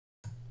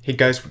Hey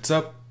guys, what's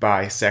up?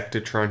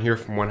 Bisectatron here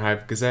from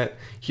OneHive Gazette,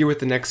 here with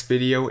the next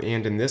video,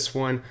 and in this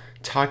one,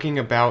 talking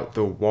about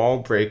the wall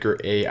breaker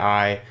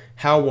AI,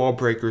 how wall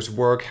breakers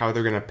work, how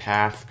they're going to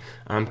path,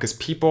 because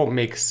people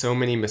make so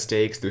many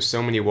mistakes, there's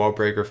so many wall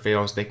breaker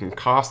fails, they can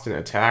cost an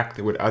attack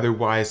that would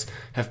otherwise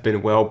have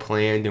been well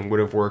planned and would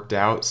have worked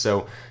out.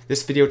 So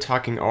this video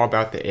talking all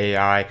about the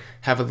AI,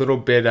 have a little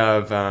bit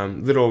of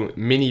little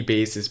mini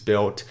bases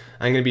built.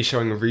 I'm going to be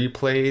showing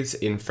replays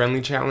in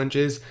friendly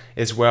challenges,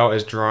 as well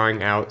as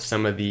drawing out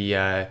some of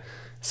the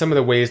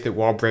ways that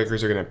wall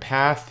breakers are going to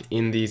path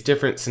in these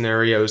different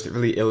scenarios that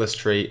really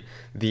illustrate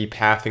the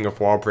pathing of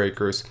wall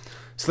breakers.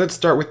 So let's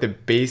start with the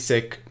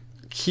basic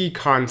key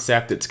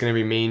concept that's going to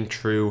remain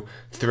true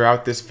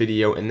throughout this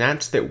video, and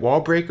that's that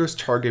wall breakers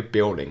target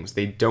buildings.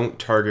 They don't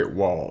target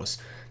walls.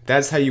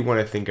 That's how you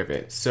want to think of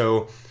it.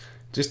 So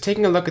just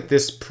taking a look at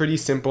this pretty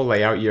simple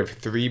layout, you have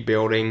 3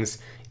 buildings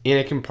in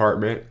a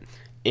compartment,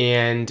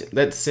 and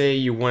let's say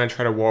you want to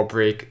try to wall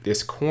break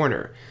this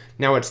corner.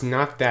 Now it's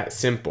not that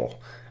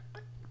simple.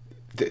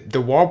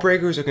 The wall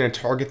breakers are going to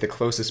target the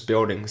closest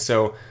building.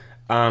 So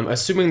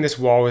assuming this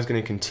wall is going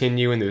to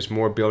continue and there's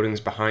more buildings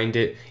behind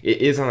it, it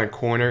is on a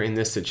corner in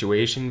this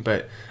situation,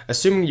 but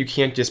assuming you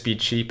can't just be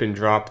cheap and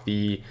drop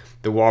the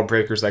wall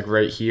breakers like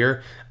right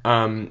here,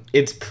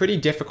 it's pretty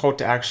difficult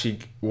to actually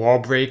wall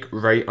break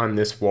right on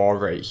this wall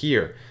right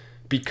here,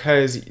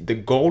 because the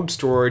gold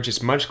storage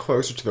is much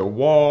closer to the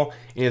wall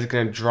and is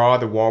going to draw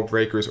the wall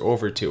breakers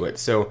over to it.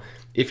 So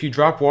if you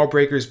drop wall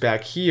breakers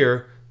back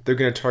here, they're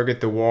going to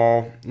target the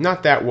wall,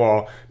 not that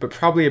wall, but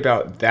probably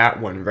about that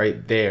one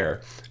right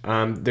there.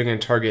 They're going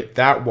to target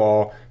that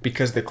wall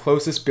because the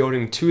closest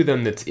building to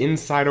them that's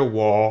inside a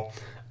wall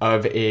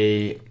of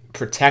a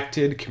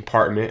protected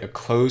compartment, a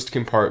closed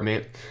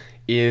compartment,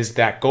 is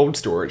that gold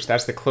storage.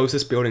 That's the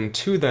closest building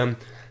to them.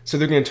 So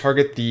they're going to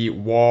target the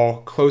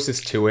wall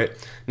closest to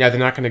it. Now they're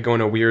not going to go in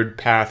a weird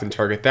path and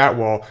target that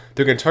wall.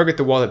 They're going to target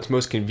the wall that's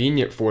most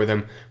convenient for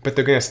them, but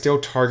they're going to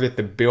still target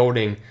the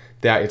building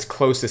that is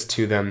closest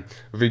to them,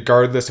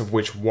 regardless of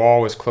which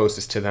wall is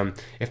closest to them.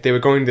 If they were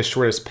going the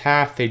shortest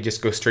path, they'd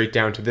just go straight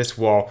down to this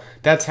wall.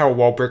 That's how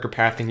wall breaker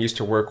pathing used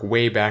to work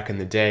way back in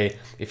the day,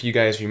 if you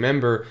guys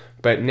remember,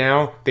 but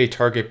now they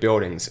target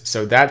buildings.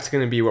 So that's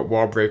going to be what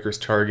wall breakers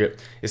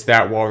target, is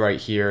that wall right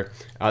here.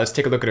 Let's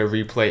take a look at a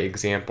replay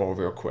example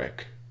real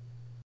quick.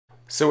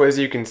 So as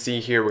you can see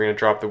here, we're going to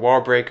drop the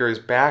wall breakers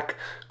back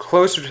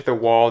closer to the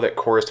wall that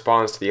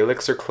corresponds to the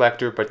elixir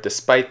collector, but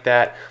despite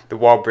that, the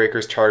wall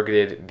breakers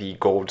targeted the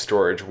gold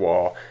storage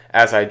wall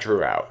as I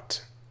drew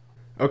out.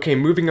 Okay,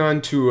 moving on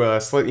to a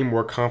slightly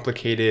more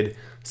complicated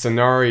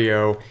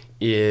scenario.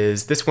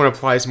 This one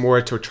applies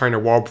more to trying to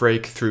wall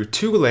break through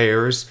 2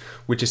 layers,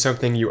 which is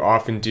something you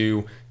often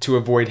do to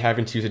avoid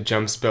having to use a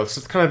jump spell.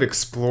 So let's kind of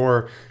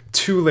explore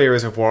 2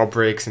 layers of wall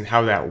breaks and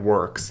how that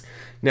works.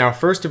 Now,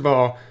 first of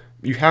all,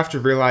 you have to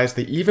realize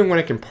that even when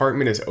a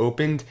compartment is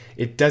opened,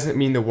 it doesn't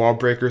mean the wall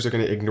breakers are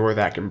going to ignore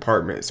that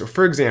compartment. So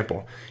for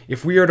example,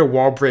 if we are to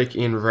wall break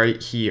in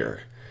right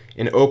here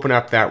and open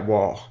up that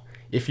wall,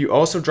 if you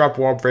also drop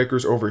wall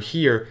breakers over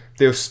here,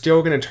 they're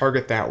still going to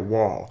target that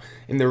wall.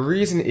 And the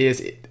reason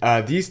is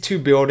these 2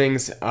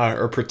 buildings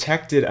are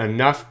protected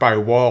enough by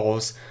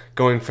walls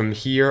going from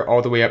here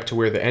all the way up to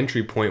where the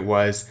entry point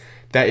was,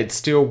 that it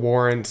still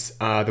warrants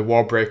the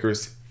wall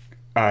breakers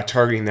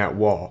targeting that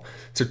wall.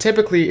 So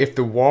typically, if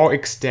the wall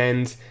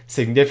extends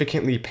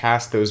significantly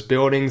past those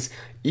buildings,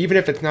 even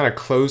if it's not a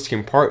closed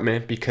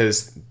compartment,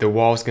 because the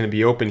wall is going to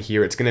be open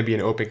here, it's going to be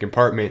an open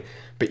compartment,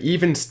 but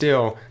even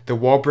still, the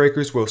wall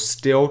breakers will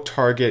still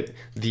target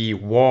the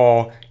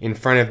wall in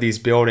front of these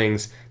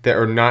buildings that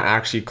are not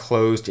actually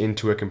closed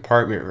into a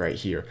compartment right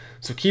here.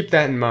 So keep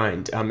that in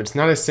mind. It's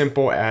not as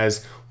simple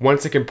as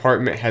once a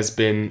compartment has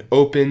been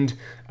opened,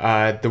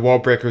 the wall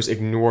breakers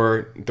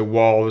ignore the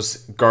walls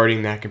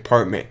guarding that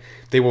compartment.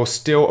 They will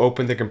still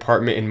open the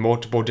compartment in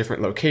multiple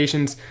different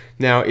locations.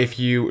 Now, if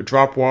you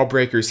drop wall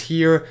breakers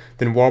here,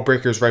 then wall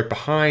breakers right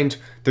behind,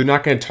 they're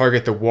not going to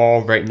target the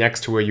wall right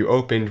next to where you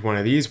opened one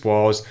of these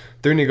walls.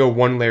 They're going to go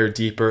 1 layer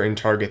deeper and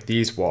target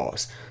these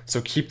walls.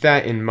 So keep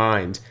that in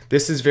mind.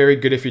 This is very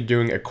good if you're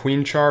doing a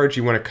queen charge.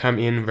 You want to come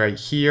in right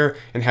here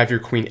and have your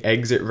queen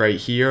exit right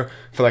here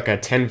for like a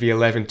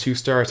 10v11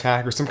 2-star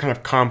attack or some kind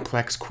of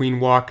complex queen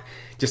walk.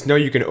 Just know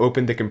you can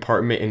open the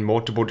compartment in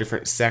multiple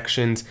different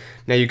sections.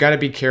 Now you got to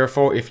be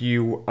careful if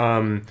you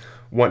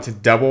want to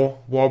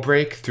double wall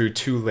break through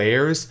 2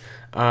 layers.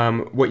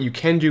 What you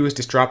can do is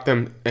just drop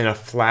them in a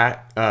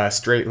flat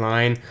straight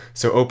line.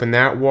 So open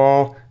that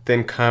wall,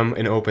 then come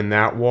and open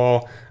that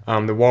wall.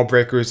 The wall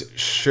breakers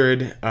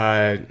should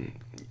go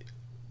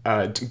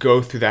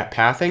through that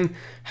pathing.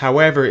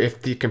 However,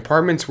 if the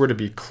compartments were to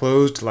be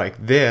closed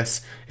like this,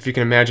 if you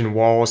can imagine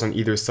walls on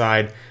either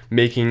side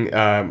making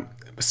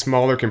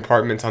smaller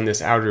compartments on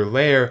this outer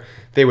layer,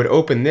 they would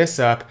open this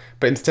up,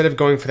 but instead of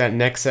going for that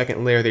next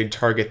second layer, they'd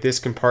target this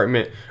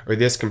compartment or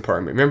this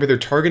compartment. Remember, they're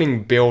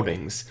targeting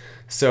buildings.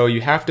 So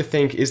you have to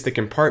think, is the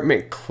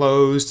compartment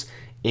closed,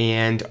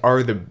 and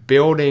are the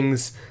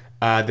buildings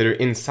that are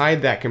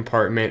inside that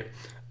compartment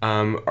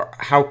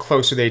how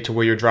close are they to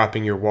where you're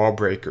dropping your wall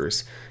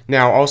breakers.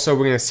 Now also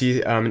we're going to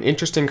see an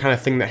interesting kind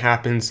of thing that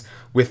happens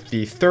with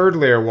the third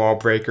layer wall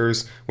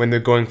breakers when they're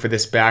going for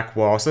this back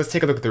wall. So let's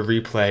take a look at the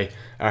replay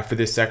for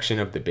this section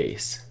of the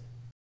base.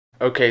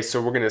 Okay,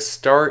 so we're going to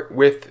start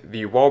with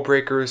the wall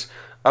breakers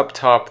up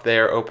top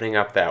there, opening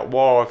up that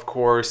wall, of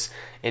course,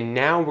 and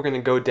now we're going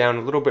to go down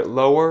a little bit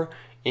lower,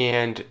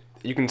 and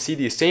you can see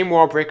these same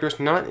wall breakers,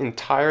 not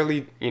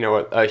entirely,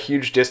 a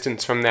huge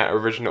distance from that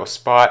original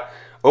spot,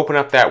 open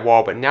up that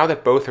wall, but now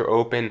that both are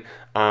open,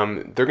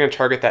 they're going to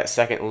target that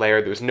second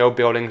layer. There's no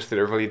buildings that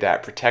are really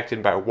that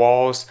protected by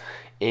walls,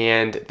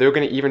 and they're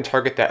going to even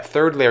target that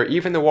third layer.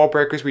 Even the wall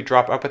breakers we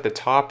drop up at the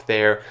top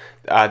there,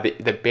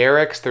 the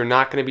barracks, they're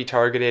not going to be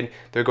targeted.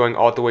 They're going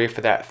all the way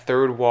for that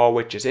third wall,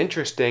 which is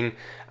interesting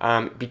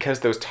because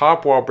those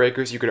top wall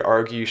breakers, you could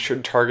argue,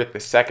 should target the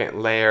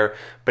second layer,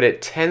 but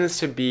it tends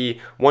to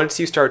be, once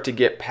you start to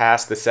get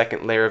past the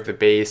second layer of the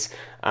base,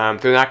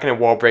 they're not going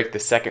to wall break the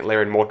second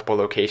layer in multiple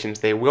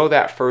locations. They will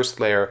that first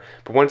layer,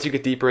 but once you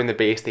get deeper in the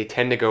base, they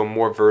tend to go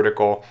more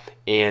vertical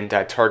and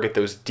target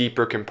those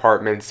deeper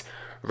compartments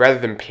rather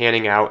than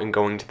panning out and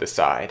going to the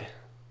side.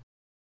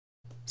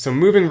 So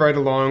moving right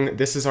along,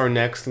 this is our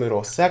next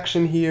little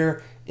section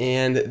here,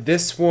 and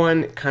this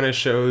one kind of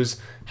shows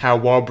how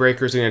wall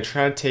breakers are going to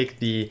try to take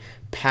the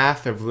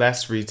path of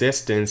less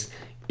resistance,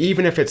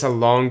 even if it's a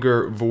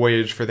longer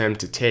voyage for them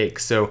to take.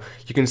 So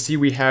you can see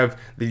we have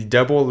the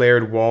double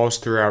layered walls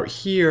throughout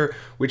here,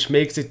 which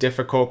makes it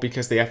difficult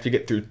because they have to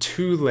get through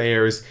 2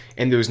 layers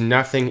and there's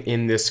nothing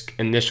in this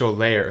initial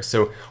layer.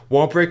 So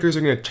wall breakers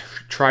are going to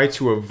try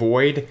to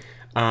avoid,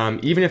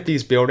 even if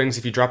these buildings,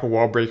 if you drop a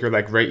wall breaker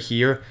like right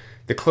here,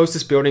 the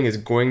closest building is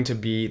going to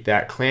be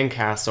that clan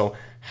castle.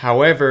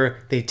 However,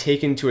 they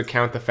take into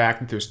account the fact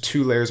that there's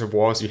 2 layers of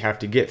walls you have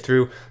to get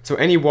through. So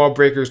any wall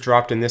breakers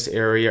dropped in this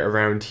area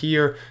around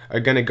here are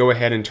going to go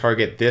ahead and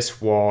target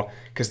this wall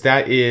because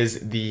that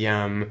is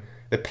the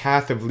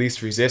path of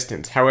least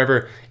resistance.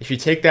 However, if you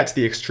take that to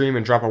the extreme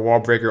and drop a wall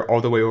breaker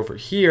all the way over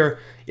here,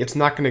 it's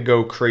not going to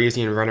go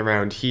crazy and run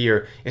around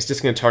here. It's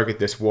just going to target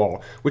this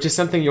wall, which is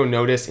something you'll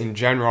notice in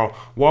general.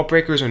 Wall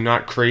breakers are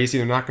not crazy.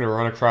 They're not going to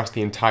run across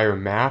the entire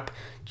map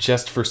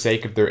just for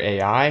sake of their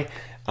AI.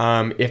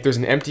 If there's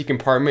an empty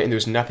compartment and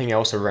there's nothing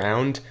else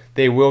around,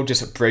 they will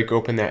just break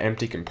open that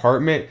empty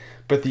compartment.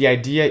 But the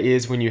idea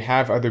is when you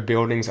have other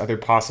buildings, other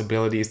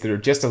possibilities that are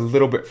just a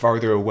little bit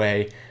farther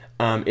away,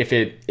 if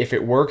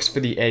it works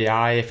for the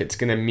AI, if it's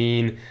going to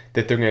mean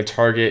that they're going to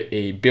target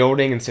a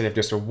building instead of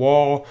just a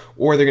wall,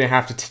 or they're going to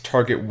have to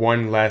target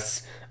one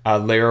less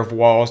layer of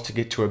walls to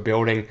get to a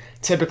building,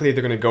 typically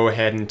they're going to go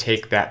ahead and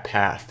take that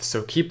path.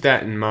 So keep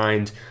that in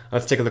mind.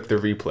 Let's take a look at the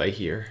replay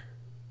here.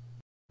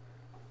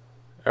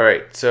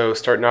 Alright, so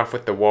starting off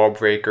with the wall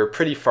breaker,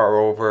 pretty far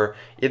over,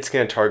 it's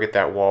going to target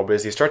that wall, but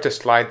as you start to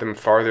slide them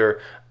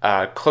farther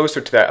closer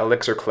to that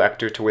elixir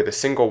collector to where the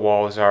single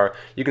walls are,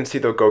 you can see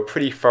they'll go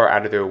pretty far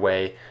out of their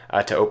way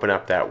to open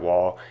up that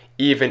wall.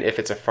 Even if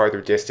it's a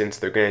farther distance,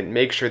 they're going to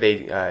make sure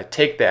they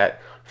take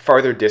that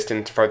farther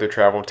distance, farther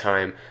travel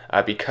time,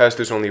 because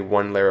there's only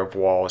 1 layer of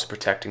walls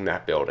protecting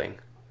that building.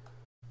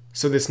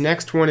 So this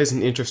next one is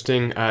an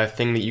interesting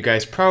thing that you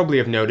guys probably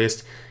have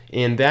noticed,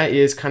 and that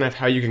is kind of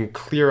how you can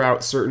clear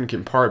out certain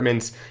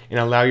compartments and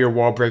allow your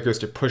wall breakers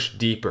to push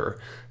deeper.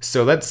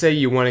 So let's say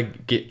you want to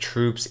get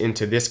troops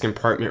into this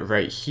compartment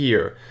right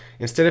here.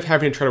 Instead of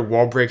having to try to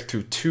wall break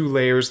through 2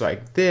 layers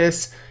like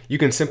this, you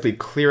can simply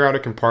clear out a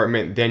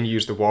compartment, then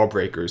use the wall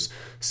breakers.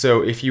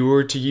 So if you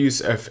were to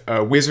use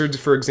wizards,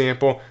 for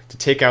example, to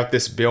take out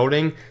this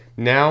building,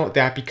 now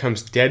that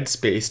becomes dead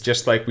space,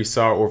 just like we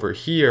saw over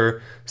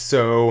here.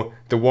 So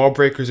the wall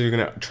breakers are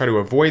going to try to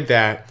avoid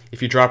that.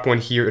 If you drop one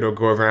here, it'll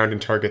go around and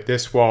target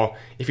this wall.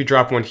 If you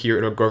drop one here,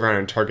 it'll go around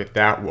and target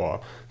that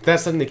wall.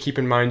 That's something to keep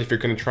in mind if you're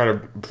going to try to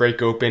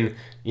break open,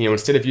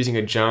 instead of using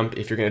a jump,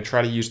 if you're going to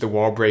try to use the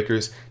wall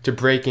breakers to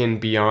break in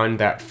beyond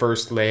that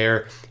first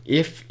layer.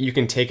 If you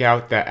can take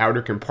out that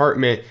outer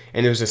compartment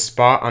and there's a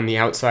spot on the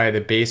outside of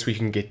the base where you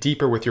can get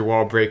deeper with your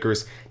wall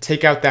breakers,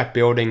 take out that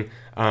building,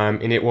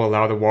 and it will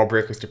allow the wall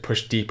breakers to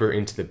push deeper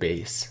into the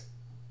base.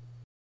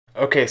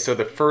 Okay, so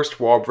the first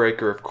wall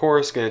breaker, of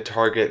course, is going to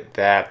target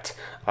that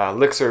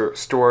elixir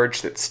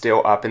storage that's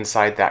still up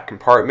inside that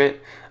compartment,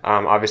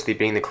 obviously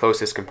being the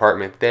closest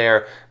compartment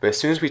there. But as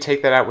soon as we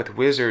take that out with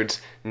wizards,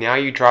 now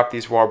you drop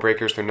these wall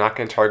breakers, they're not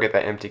going to target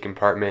that empty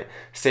compartment.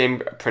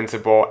 Same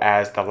principle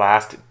as the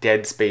last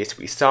dead space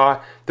we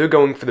saw. They're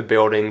going for the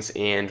buildings,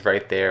 and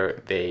right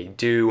there they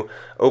do,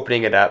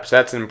 opening it up. So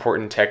that's an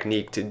important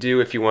technique to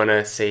do if you want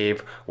to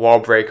save wall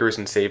breakers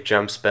and save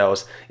jump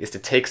spells, is to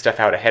take stuff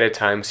out ahead of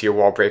time so your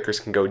wall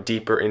breakers can go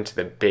deeper into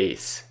the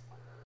base.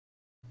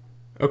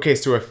 Okay,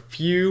 so a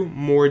few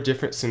more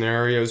different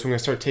scenarios. We're going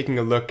to start taking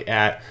a look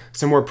at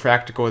some more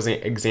practical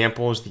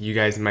examples that you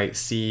guys might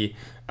see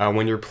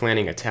when you're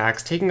planning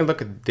attacks. Taking a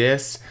look at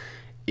this,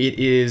 it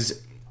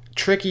is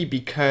tricky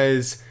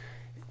because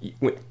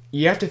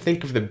you have to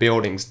think of the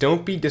buildings.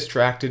 Don't be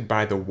distracted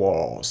by the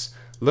walls.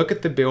 Look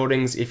at the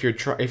buildings. If you're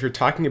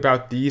talking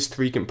about these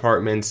 3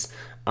 compartments,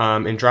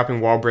 and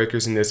dropping wall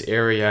breakers in this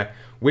area,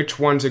 which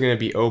ones are going to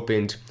be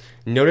opened.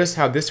 Notice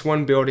how this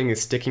one building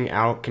is sticking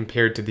out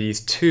compared to these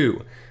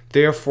two.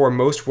 Therefore,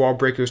 most wall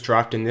breakers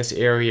dropped in this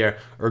area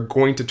are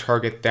going to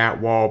target that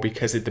wall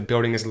because the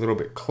building is a little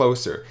bit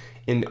closer.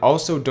 And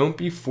also, don't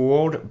be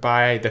fooled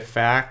by the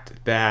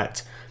fact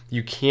that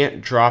you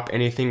can't drop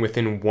anything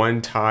within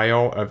one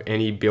tile of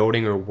any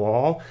building or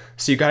wall.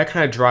 So you got to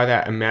kind of draw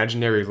that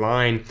imaginary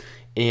line,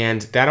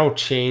 and that'll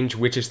change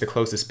which is the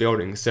closest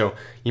building. So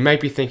you might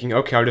be thinking,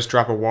 okay, I'll just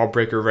drop a wall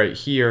breaker right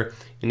here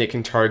and it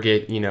can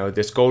target,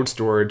 this gold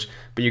storage.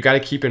 But you got to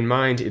keep in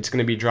mind it's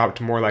going to be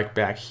dropped more like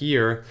back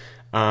here.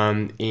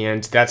 And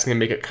that's going to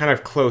make it kind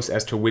of close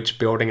as to which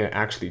building it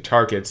actually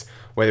targets,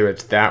 whether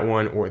it's that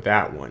one or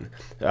that one.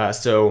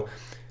 So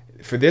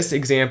for this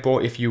example,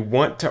 if you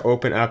want to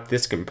open up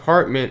this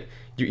compartment,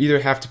 you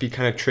either have to be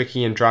kind of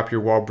tricky and drop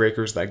your wall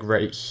breakers like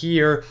right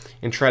here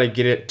and try to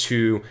get it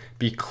to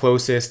be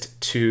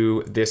closest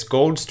to this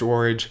gold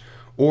storage,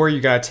 or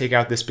you got to take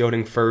out this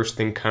building first,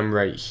 then come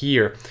right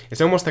here.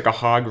 It's almost like a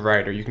hog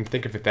rider. You can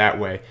think of it that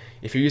way.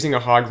 If you're using a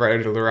hog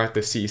rider to lure out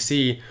the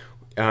CC,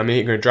 and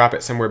you're going to drop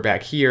it somewhere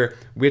back here,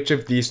 which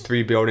of these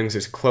three buildings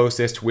is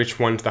closest, which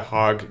one's the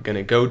hog going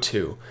to go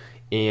to?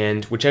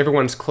 And whichever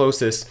one's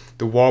closest,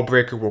 the wall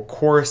breaker will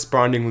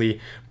correspondingly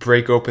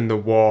break open the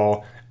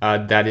wall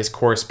that is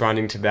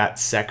corresponding to that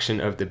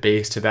section of the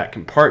base, to that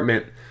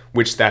compartment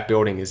which that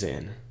building is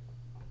in.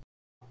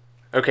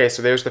 Okay,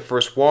 so there's the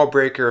first wall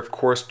breaker. Of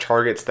course,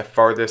 targets the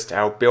farthest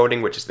out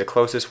building, which is the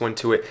closest one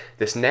to it.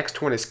 This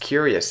next one is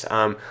curious,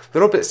 a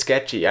little bit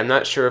sketchy. I'm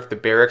not sure if the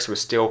barracks was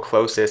still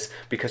closest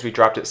because we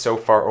dropped it so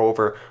far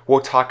over. We'll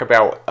talk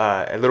about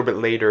a little bit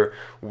later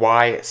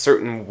why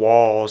certain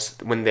walls,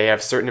 when they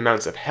have certain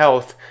amounts of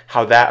health,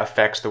 how that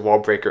affects the wall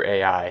breaker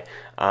AI.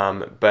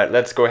 But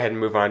let's go ahead and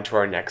move on to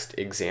our next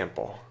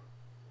example.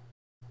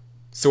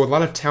 So a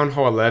lot of Town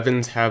Hall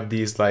 11s have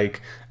these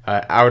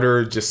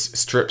outer just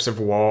strips of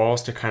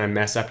walls to kind of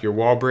mess up your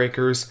wall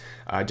breakers,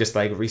 just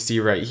like we see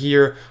right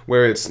here,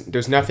 where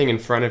there's nothing in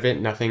front of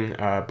it, nothing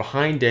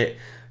behind it,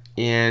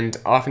 and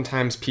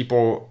oftentimes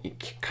people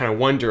kind of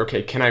wonder,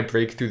 okay, can I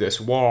break through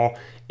this wall?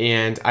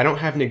 And I don't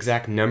have an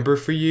exact number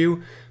for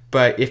you,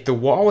 but if the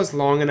wall is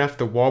long enough,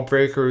 the wall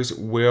breakers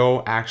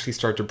will actually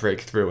start to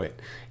break through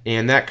it.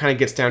 And that kind of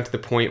gets down to the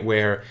point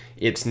where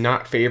it's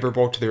not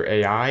favorable to their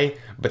AI,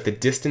 but the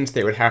distance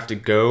they would have to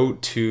go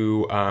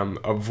to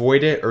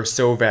avoid it are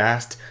so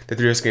vast that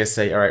they're just going to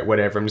say, all right,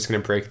 whatever, I'm just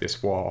going to break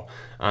this wall.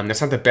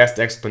 That's not the best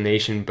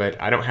explanation,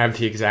 but I don't have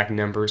the exact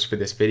numbers for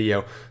this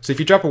video. So if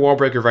you drop a wall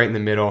breaker right in the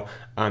middle,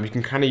 you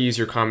can kind of use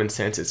your common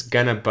sense. It's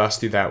going to bust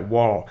through that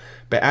wall.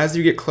 But as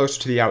you get closer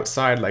to the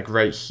outside, like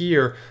right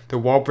here, the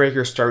wall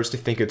breaker starts to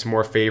think it's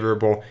more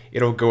favorable.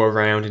 It'll go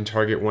around and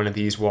target one of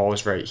these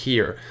walls right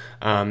here.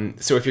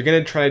 So if you're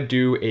going to try to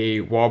do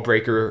a wall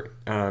breaker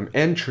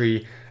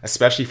entry,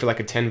 especially for like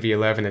a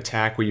 10v11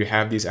 attack where you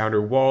have these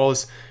outer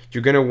walls,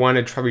 you're going to want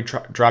to probably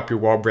drop your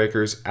wall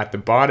breakers at the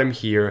bottom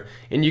here,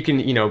 and you can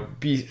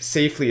be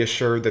safely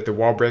assured that the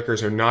wall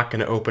breakers are not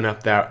going to open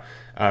up that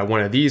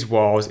one of these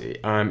walls,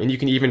 and you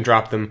can even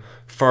drop them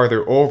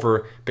farther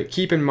over, but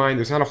keep in mind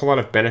there's not a whole lot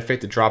of benefit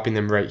to dropping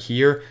them right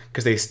here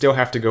because they still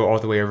have to go all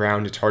the way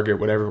around to target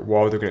whatever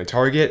wall they're going to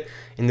target,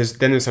 and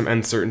then there's some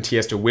uncertainty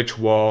as to which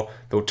wall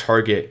they'll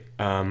target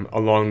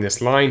along this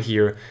line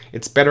here.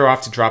 It's better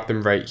off to drop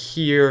them right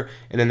here,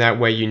 and then that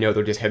way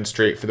they'll just head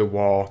straight for the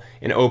wall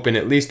and open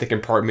at least the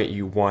compartment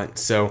you want.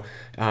 So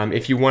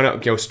if you want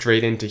to go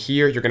straight into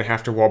here, you're going to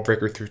have to wall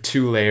breaker through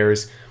 2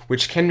 layers,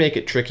 which can make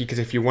it tricky because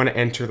if you want to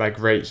enter like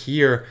right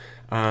here,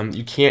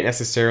 you can't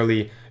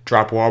necessarily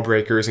drop wall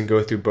breakers and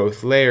go through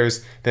both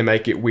layers. They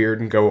might get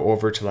weird and go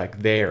over to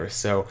like there.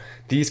 So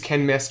these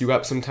can mess you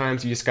up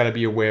sometimes. You just got to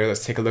be aware.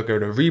 Let's take a look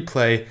at a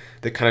replay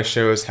that kind of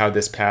shows how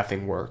this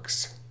pathing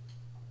works.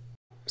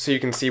 So you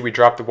can see we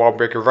dropped the wall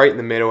breaker right in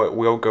the middle. It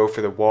will go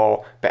for the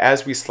wall, but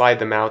as we slide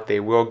them out, they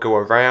will go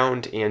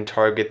around and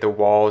target the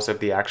walls of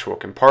the actual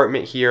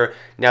compartment here.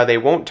 Now they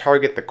won't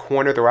target the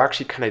corner. They'll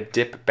actually kind of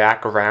dip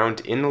back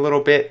around in a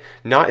little bit,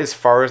 not as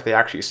far as they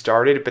actually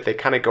started, but they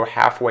kind of go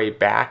halfway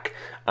back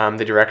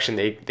the direction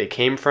they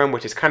came from,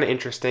 which is kind of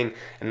interesting.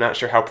 I'm not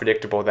sure how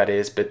predictable that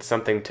is, but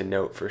something to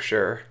note for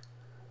sure.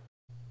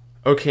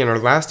 Okay, and our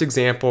last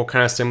example,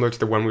 kind of similar to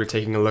the one we were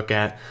taking a look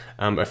at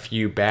a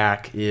few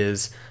back,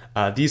 is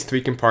these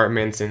 3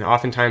 compartments, and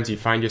oftentimes you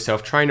find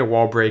yourself trying to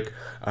wall break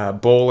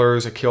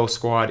bowlers, a kill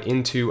squad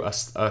into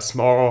a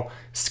small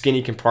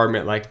skinny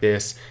compartment like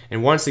this.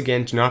 And once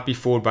again, do not be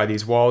fooled by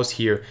these walls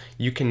here.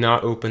 You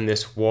cannot open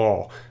this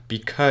wall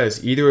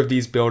because either of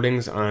these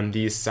buildings on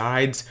these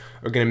sides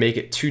are going to make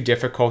it too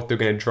difficult. They're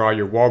going to draw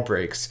your wall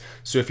breaks.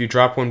 So if you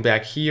drop one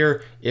back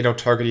here, it'll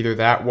target either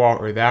that wall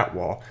or that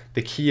wall.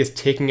 The key is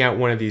taking out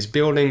one of these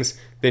buildings,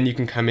 then you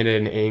can come in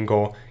at an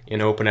angle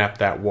and open up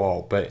that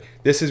wall. But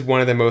this is one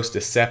of the most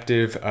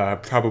deceptive,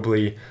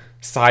 probably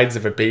sides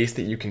of a base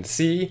that you can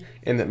see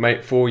and that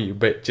might fool you.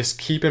 But just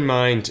keep in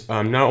mind,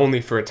 not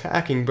only for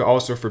attacking, but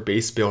also for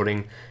base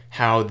building,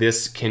 how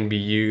this can be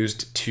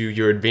used to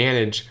your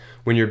advantage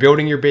when you're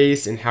building your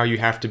base and how you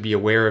have to be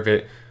aware of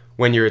it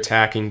when you're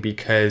attacking,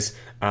 because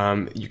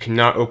you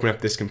cannot open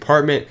up this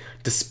compartment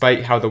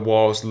despite how the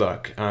walls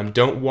look.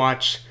 Don't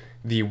watch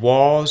the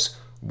walls,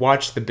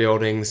 watch the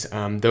buildings.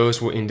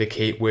 Those will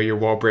indicate where your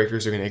wall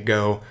breakers are going to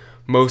go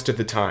most of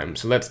the time.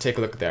 So let's take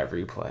a look at that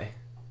replay.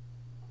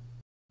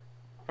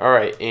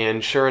 Alright,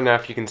 and sure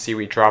enough, you can see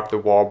we dropped the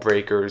wall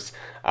breakers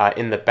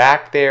in the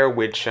back there,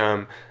 which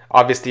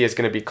obviously is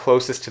going to be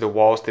closest to the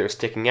walls that are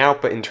sticking out,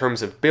 but in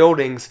terms of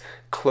buildings,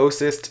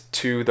 closest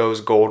to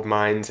those gold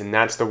mines, and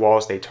that's the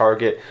walls they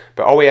target.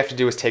 But all we have to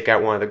do is take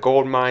out one of the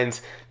gold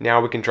mines. Now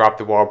we can drop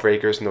the wall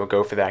breakers and they'll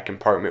go for that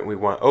compartment we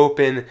want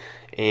open.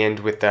 And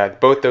with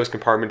both those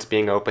compartments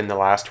being open, the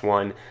last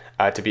one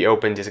to be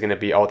opened is going to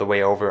be all the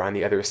way over on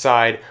the other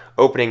side,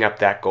 opening up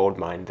that gold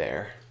mine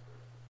there.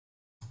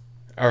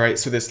 Alright,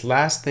 so this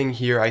last thing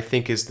here I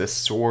think is the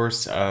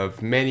source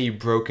of many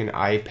broken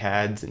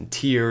iPads and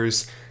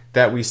tiers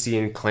that we see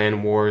in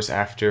clan wars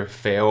after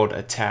failed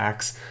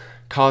attacks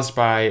caused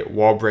by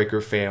wall breaker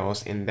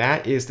fails, and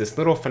that is this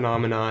little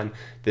phenomenon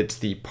that's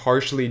the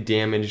partially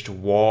damaged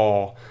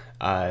wall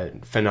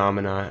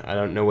phenomena. I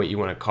don't know what you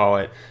want to call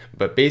it,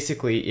 but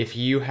basically if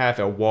you have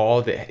a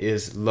wall that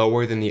is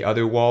lower than the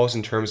other walls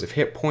in terms of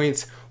hit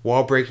points,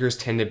 wall breakers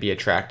tend to be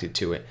attracted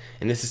to it.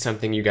 And this is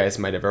something you guys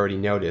might have already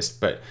noticed,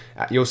 but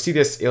you'll see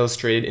this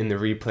illustrated in the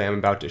replay I'm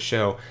about to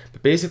show.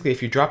 But basically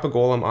if you drop a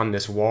golem on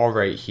this wall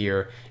right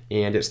here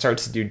and it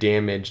starts to do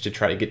damage to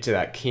try to get to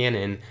that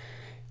cannon,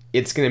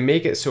 it's going to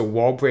make it so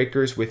wall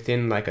breakers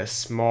within like a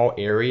small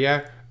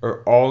area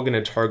are all going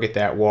to target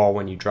that wall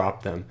when you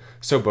drop them.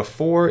 So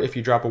before, if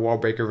you drop a wall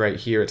breaker right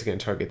here, it's going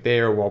to target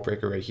there, a wall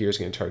breaker right here is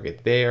going to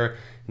target there.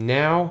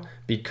 Now,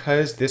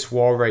 because this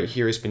wall right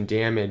here has been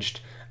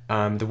damaged,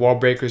 the wall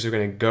breakers are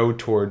going to go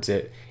towards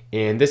it,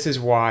 and this is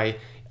why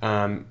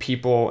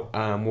people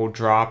will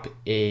drop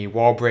a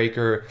wall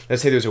breaker.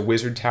 Let's say there's a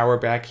wizard tower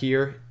back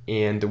here,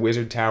 and the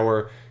wizard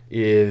tower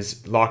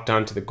is locked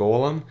onto the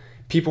golem.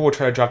 People will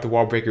try to drop the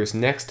wall breakers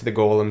next to the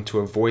golem to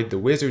avoid the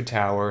wizard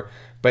tower,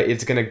 but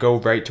it's going to go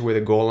right to where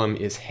the golem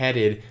is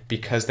headed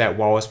because that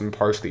wall has been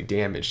partially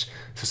damaged.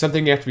 So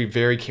something you have to be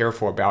very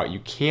careful about. You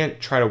can't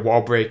try to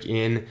wall break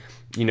in,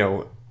 you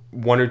know,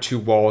 1 or 2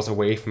 walls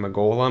away from a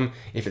golem.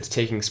 If it's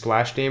taking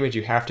splash damage,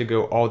 you have to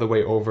go all the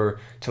way over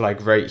to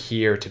like right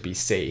here to be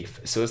safe.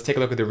 So let's take a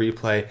look at the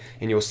replay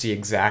and you'll see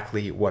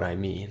exactly what I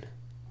mean.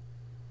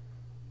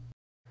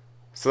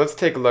 So let's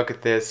take a look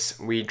at this.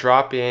 We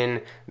drop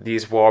in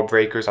these wall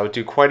breakers. I'll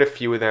do quite a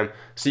few of them.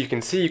 So you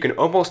can see you can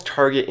almost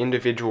target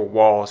individual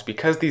walls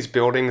because these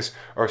buildings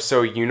are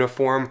so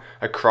uniform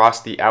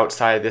across the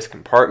outside of this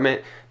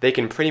compartment. They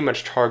can pretty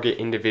much target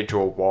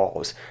individual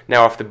walls.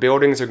 Now if the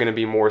buildings are going to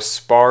be more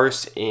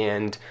sparse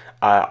and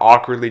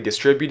awkwardly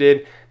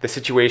distributed, the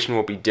situation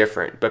will be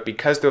different. But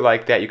because they're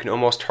like that, you can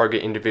almost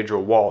target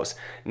individual walls.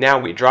 Now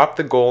we drop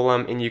the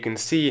golem and you can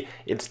see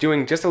it's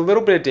doing just a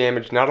little bit of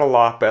damage, not a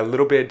lot, but a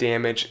little bit of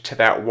damage to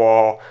that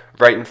wall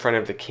right in front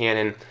of the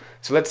cannon.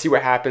 So let's see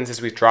what happens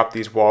as we drop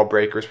these wall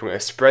breakers. We're going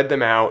to spread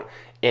them out.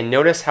 And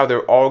notice how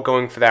they're all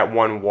going for that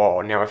one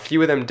wall. Now a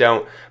few of them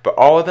don't, but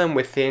all of them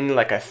within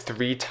like a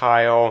 3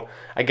 tile,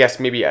 I guess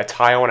maybe a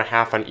tile and a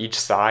half on each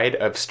side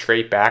of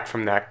straight back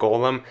from that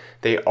golem,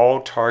 they all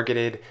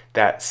targeted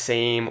that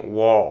same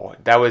wall.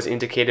 That was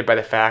indicated by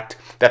the fact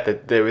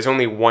that there was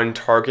only one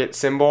target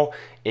symbol,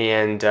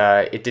 and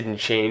it didn't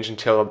change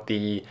until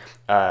the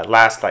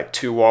last like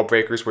 2 wall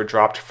breakers were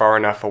dropped far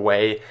enough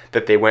away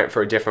that they went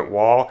for a different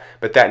wall.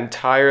 But that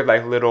entire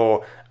like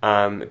little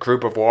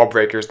group of wall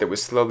breakers that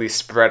was slowly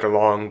spread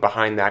along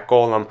behind that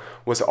golem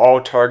was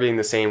all targeting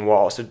the same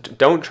wall. So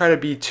don't try to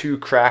be too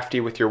crafty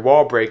with your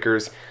wall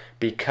breakers,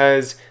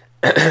 because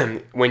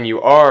when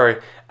you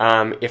are,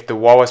 if the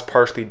wall is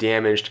partially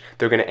damaged,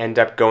 they're going to end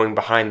up going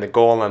behind the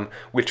golem,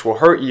 which will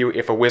hurt you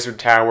if a wizard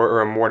tower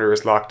or a mortar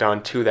is locked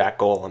on to that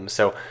golem.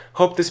 So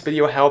hope this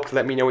video helped.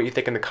 Let me know what you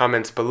think in the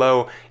comments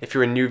below. If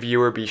you're a new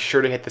viewer, be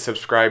sure to hit the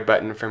subscribe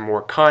button for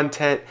more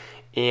content,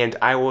 and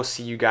I will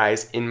see you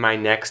guys in my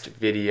next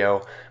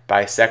video.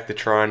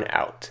 Bisectatron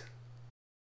out.